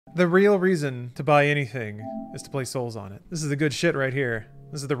The real reason to buy anything is to play Souls on it. This is the good shit right here.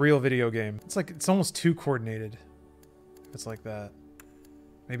 This is the real video game. It's like, it's almost too coordinated. It's like that.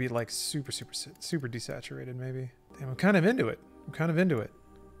 Maybe like super desaturated maybe. Damn, I'm kind of into it. I'm kind of into it.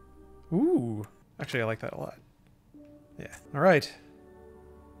 Ooh. Actually, I like that a lot. Yeah. All right.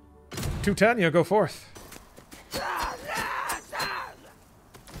 Titania, go forth.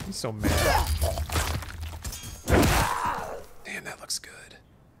 He's so mad. Damn, that looks good.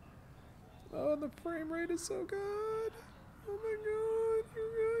 Oh, the frame rate is so good. Oh my god, you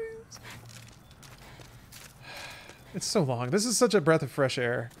guys. It's so long. This is such a breath of fresh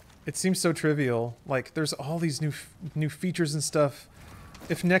air. It seems so trivial. Like, there's all these new features and stuff.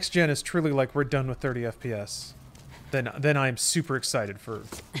 If next gen is truly like we're done with 30 FPS, then I'm super excited for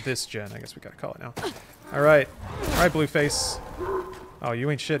this gen. I guess we gotta call it now. All right, Blueface. Oh,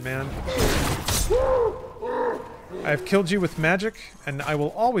 you ain't shit, man. I have killed you with magic, and I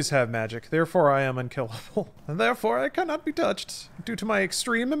will always have magic. Therefore, I am unkillable. And therefore, I cannot be touched due to my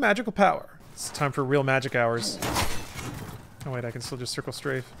extreme magical power. It's time for real magic hours. Oh wait, I can still just circle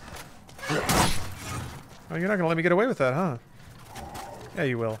strafe. Oh, you're not gonna let me get away with that, huh? Yeah,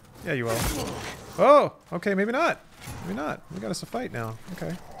 you will. Yeah, you will. Oh, okay, maybe not. Maybe not. We got us a fight now.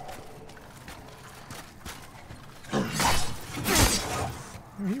 Okay.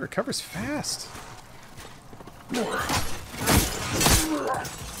 He recovers fast.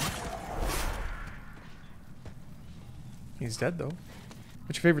 He's dead, though.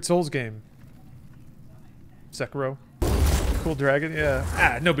 What's your favorite Souls game? Sekiro. Cool dragon? Yeah.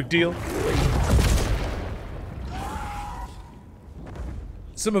 Ah, no big deal.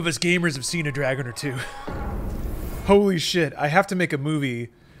 Some of us gamers have seen a dragon or two. Holy shit. I have to make a movie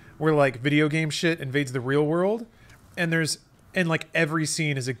where, like, video game shit invades the real world, and like, every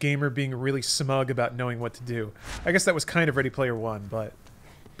scene is a gamer being really smug about knowing what to do. I guess that was kind of Ready Player One, but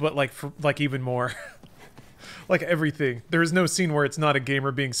like even more. Like everything. There is no scene where it's not a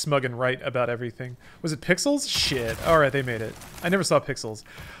gamer being smug and right about everything. Was it Pixels? Shit. Alright, they made it. I never saw Pixels.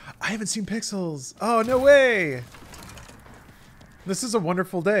 I haven't seen Pixels. Oh, no way! This is a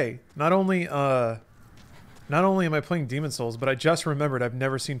wonderful day. Not only am I playing Demon Souls, but I just remembered I've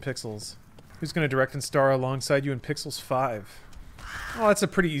never seen Pixels. Who's going to direct and star alongside you in Pixels 5? Oh, that's a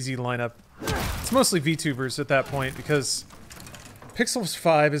pretty easy lineup. It's mostly VTubers at that point, because Pixels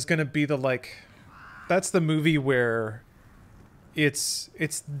 5 is going to be the, like... That's the movie where it's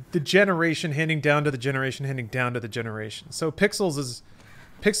the generation handing down to the generation handing down to the generation. So Pixels is...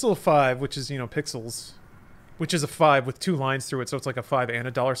 Pixel 5, which is, you know, Pixels... Which is a 5 with 2 lines through it, so it's like a 5 and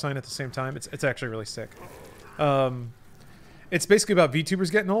a $ at the same time. It's actually really sick. It's basically about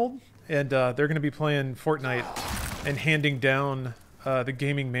VTubers getting old, and they're going to be playing Fortnite and handing down the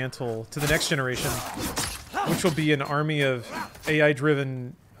gaming mantle to the next generation, which will be an army of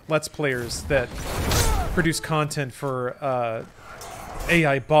AI-driven Let's Players that produce content for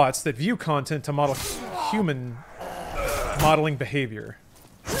AI bots that view content to model human modeling behavior.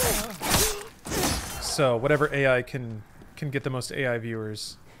 So whatever AI can get the most AI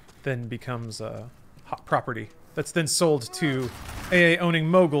viewers then becomes hot property that's then sold to AI-owning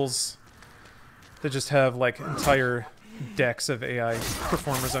moguls that just have, like, entire decks of AI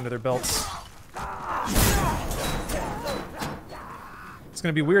performers under their belts. It's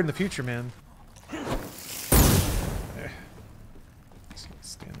gonna be weird in the future, man.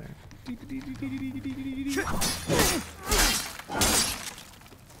 Stand there.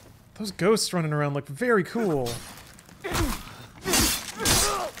 Those ghosts running around look very cool.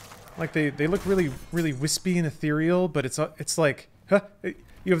 Like, they look really wispy and ethereal, but it's like, huh?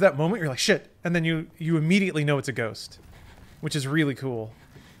 You have that moment, you're like, shit, and then you immediately know it's a ghost, which is really cool.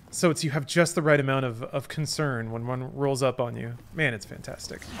 So you have just the right amount of concern when one rolls up on you. Man, it's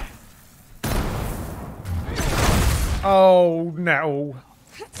fantastic. Oh, no.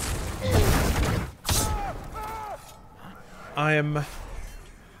 I am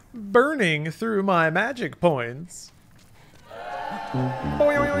burning through my magic points.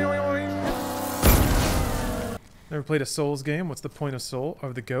 Never played a Souls game. What's the point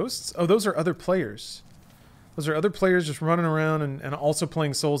of the ghosts? Oh, those are other players. Those are other players just running around and also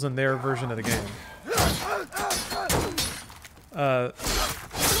playing Souls in their version of the game.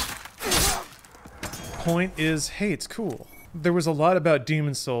 Point is, hey, it's cool. There was a lot about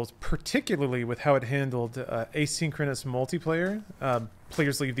Demon Souls, particularly with how it handled asynchronous multiplayer.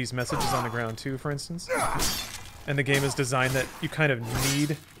 Players leave these messages on the ground too, for instance. And the game is designed that you kind of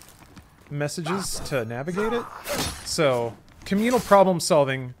need messages to navigate it. So, communal problem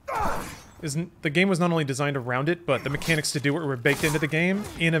solving the game was not only designed around it, but the mechanics to do it were baked into the game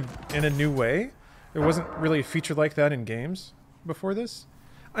in a new way. There wasn't really a feature like that in games before this.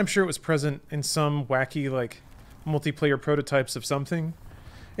 I'm sure it was present in some wacky, like, multiplayer prototypes of something.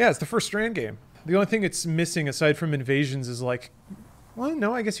 Yeah, it's the first Strand game. The only thing it's missing aside from invasions is like, well,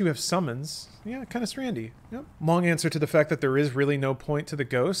 no, I guess you have summons. Yeah, kind of Strandy. Yep. Long answer to the fact that there is really no point to the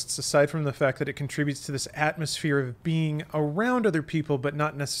ghosts, aside from the fact that it contributes to this atmosphere of being around other people, but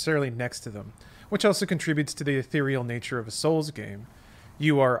not necessarily next to them, which also contributes to the ethereal nature of a Souls game.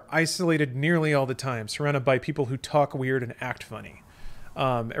 You are isolated nearly all the time, surrounded by people who talk weird and act funny.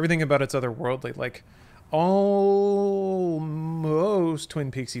 Everything about it's otherworldly, like almost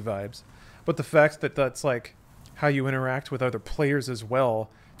Twin Peaksy vibes. But the fact that that's like how you interact with other players as well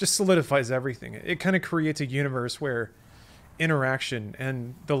just solidifies everything. It kind of creates a universe where interaction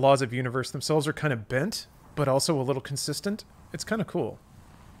and the laws of universe themselves are kind of bent, but also a little consistent. It's kind of cool.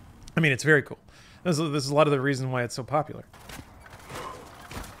 I mean, it's very cool. This is a lot of the reason why it's so popular.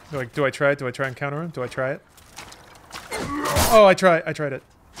 Do I try it? Do I try and counter him? Do I try it? Oh, I tried it.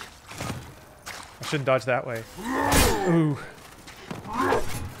 I shouldn't dodge that way. Ooh.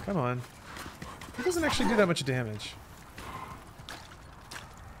 Come on. It doesn't actually do that much damage.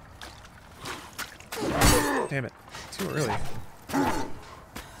 Damn it. Too early.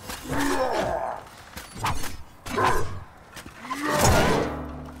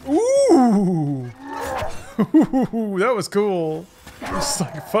 Ooh! Ooh, that was cool. Just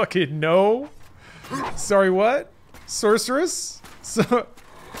like, fucking no. Sorry, what? Sorceress? So...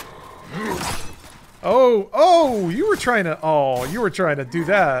 Oh, you were trying to do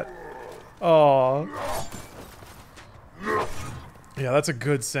that. Oh. Yeah, that's a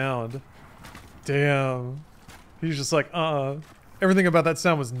good sound. Damn. He's just like, Everything about that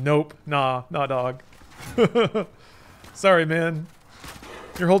sound was nope. Nah, dog. Sorry, man.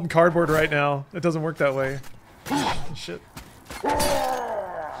 You're holding cardboard right now. It doesn't work that way. Shit.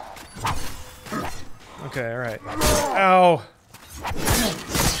 Okay, alright. Ow!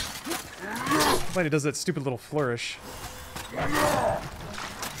 Glad he does that stupid little flourish. You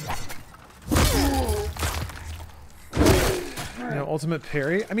know, ultimate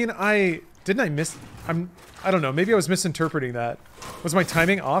parry? I mean, I don't know, maybe I was misinterpreting that. Was my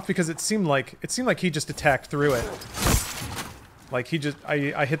timing off? Because it seemed like he just attacked through it. Like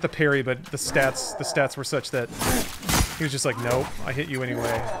I hit the parry, but the stats were such that he was just like, nope, I hit you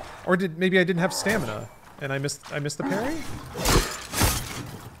anyway. Or maybe I didn't have stamina and I missed the parry?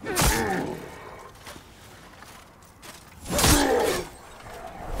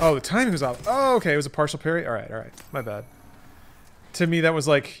 Oh, the timing was off. Oh, okay, it was a partial parry? Alright, my bad. To me, that was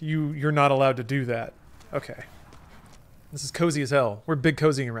like, you're not allowed to do that. Okay. This is cozy as hell. We're big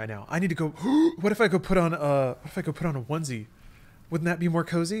cozying right now. I need to go... What if I go put on a onesie? Wouldn't that be more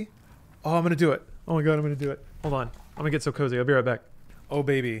cozy? Oh, I'm gonna do it. Oh my god, I'm gonna do it. Hold on. I'm gonna get so cozy. I'll be right back. Oh,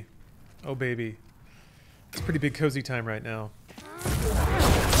 baby. Oh, baby. It's pretty big cozy time right now.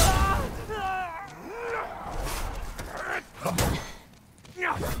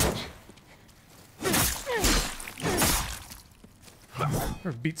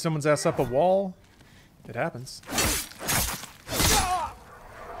 Or beat someone's ass up a wall. It happens.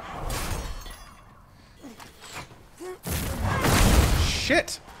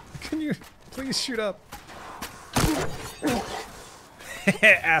 Shit! Can you please shoot up?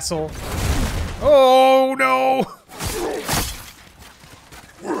 Asshole. Oh no!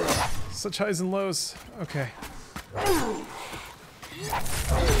 Such highs and lows. Okay.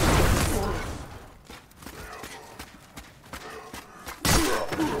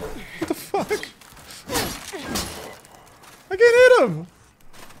 What the fuck? I can't hit him!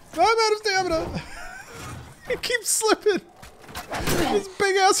 I'm out of stamina! He keeps slipping! His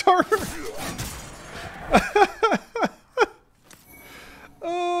big ass armor!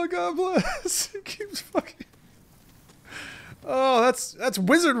 Oh, God bless. He keeps fucking... Oh, that's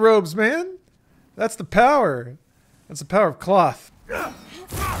wizard robes, man! That's the power. That's the power of cloth.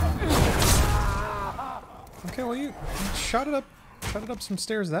 Okay, well you shot it up some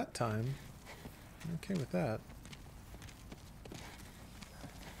stairs that time. I'm okay with that.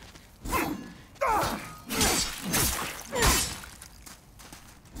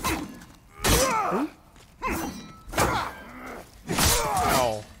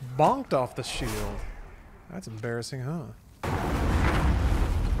 Ow. Bonked off the shield. That's embarrassing, huh?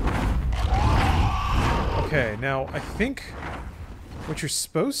 Okay, now I think what you're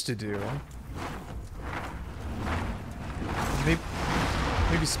supposed to do...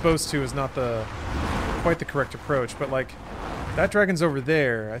 Maybe supposed to is not quite the correct approach, but like, that dragon's over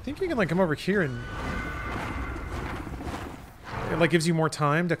there. I think you can like come over here and... It like gives you more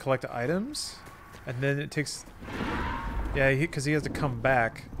time to collect items, and then it takes... Yeah, because he has to come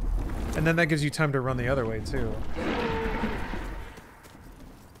back. And then that gives you time to run the other way, too.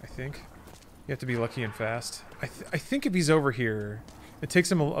 think. You have to be lucky and fast. I think if he's over here, it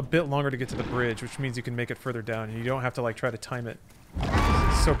takes him a bit longer to get to the bridge, which means you can make it further down, and you don't have to like try to time it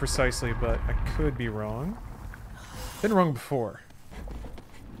so precisely, but I could be wrong. Been wrong before.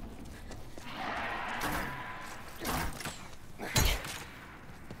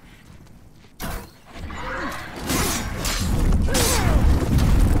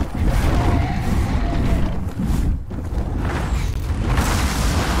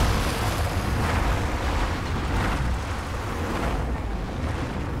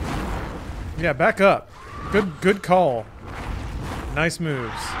 Yeah, back up. Good call. Nice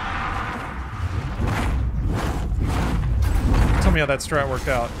moves. Tell me how that strat worked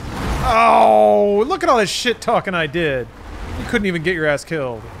out. Oh, look at all this shit talking I did. You couldn't even get your ass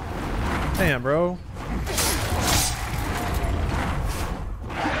killed. Damn, bro.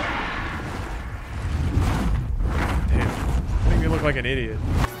 Damn. Make me look like an idiot.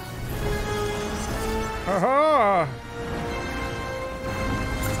 Haha!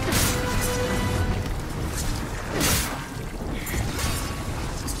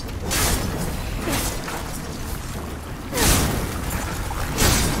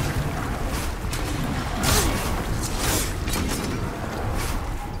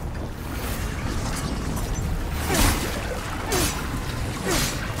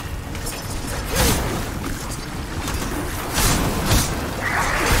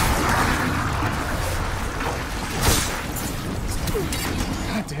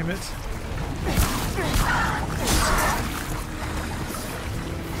 Damn it.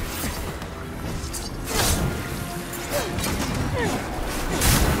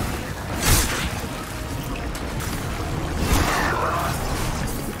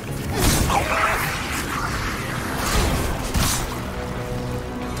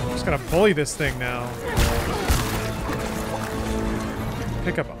 I'm just gonna bully this thing now.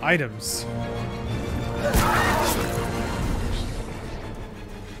 Pick up items.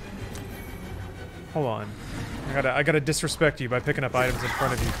 Hold on. I gotta disrespect you by picking up items in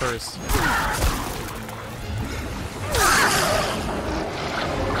front of you first.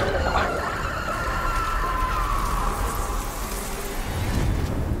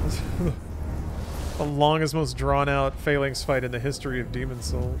 The longest, most drawn-out phalanx fight in the history of Demon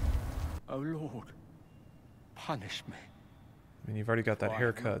Soul. Oh Lord, punish me. I mean, you've already got that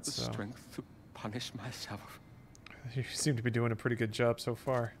haircut, so... the strength to punish myself. You seem to be doing a pretty good job so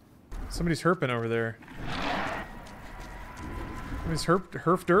far. Somebody's herping over there. Somebody's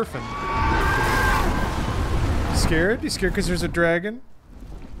herf-derfing. You scared? You scared because there's a dragon?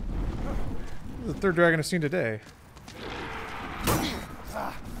 This is the third dragon I've seen today. I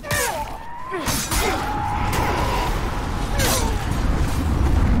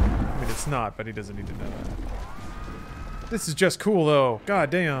mean, it's not, but he doesn't need to know that. This is just cool, though. God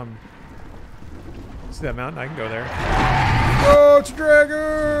damn. See that mountain? I can go there. Oh, it's a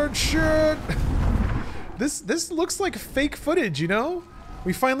dragon! Shit! This looks like fake footage, you know?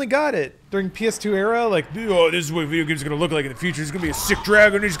 We finally got it. During PS2 era, like, oh, this is what video games are gonna look like in the future. It's gonna be a sick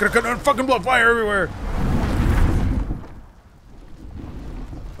dragon, he's gonna cut down fucking blood fire everywhere.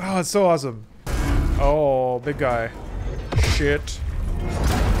 Oh, it's so awesome. Oh, big guy. Shit.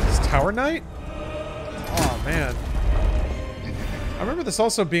 Is Tower Knight? Oh, man. I remember this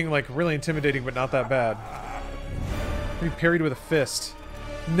also being, like, really intimidating, but not that bad. He parried with a fist.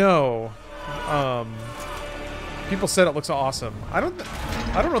 No. People said it looks awesome. I don't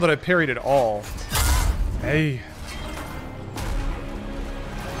know that I parried at all. Hey.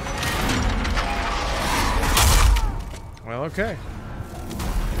 Well, okay.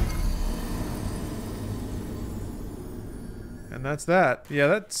 And that's that. Yeah,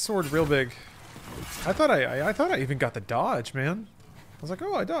 that sword real big. I thought I even got the dodge, man. I was like,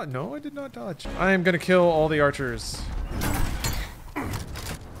 oh, I dodged. No, I did not dodge. I am gonna kill all the archers.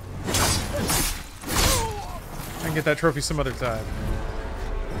 I can get that trophy some other time.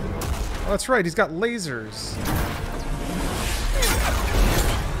 Oh, that's right, he's got lasers.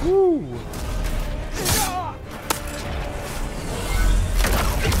 Woo!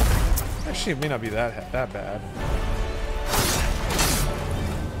 Actually, it may not be that bad.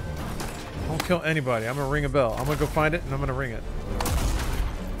 I won't kill anybody. I'm gonna ring a bell. I'm gonna go find it and I'm gonna ring it.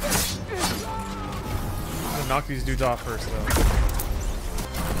 I'm gonna knock these dudes off first, though.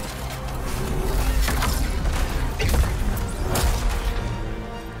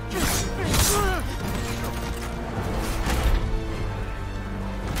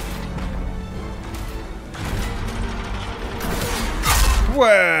 Wah!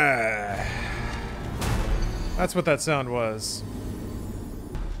 That's what that sound was.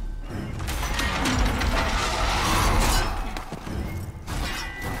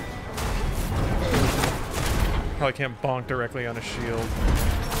 Probably can't bonk directly on a shield.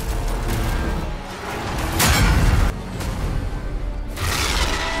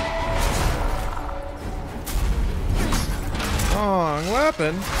 Wrong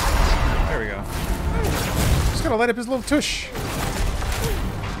weapon. There we go. Just gotta light up his little tush.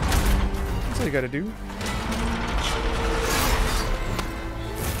 That's all you gotta do.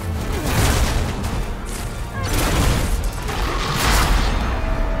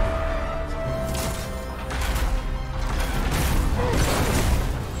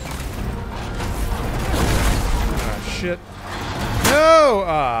 Shit. No!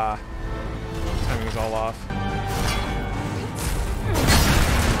 Ah. Timing was all off.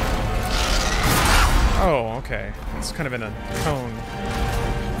 Oh, okay. It's kind of in a cone.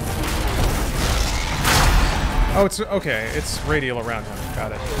 Oh, it's okay. It's radial around him.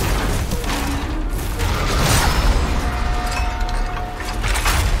 Got it.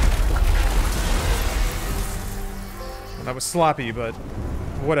 Well, that was sloppy, but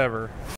whatever.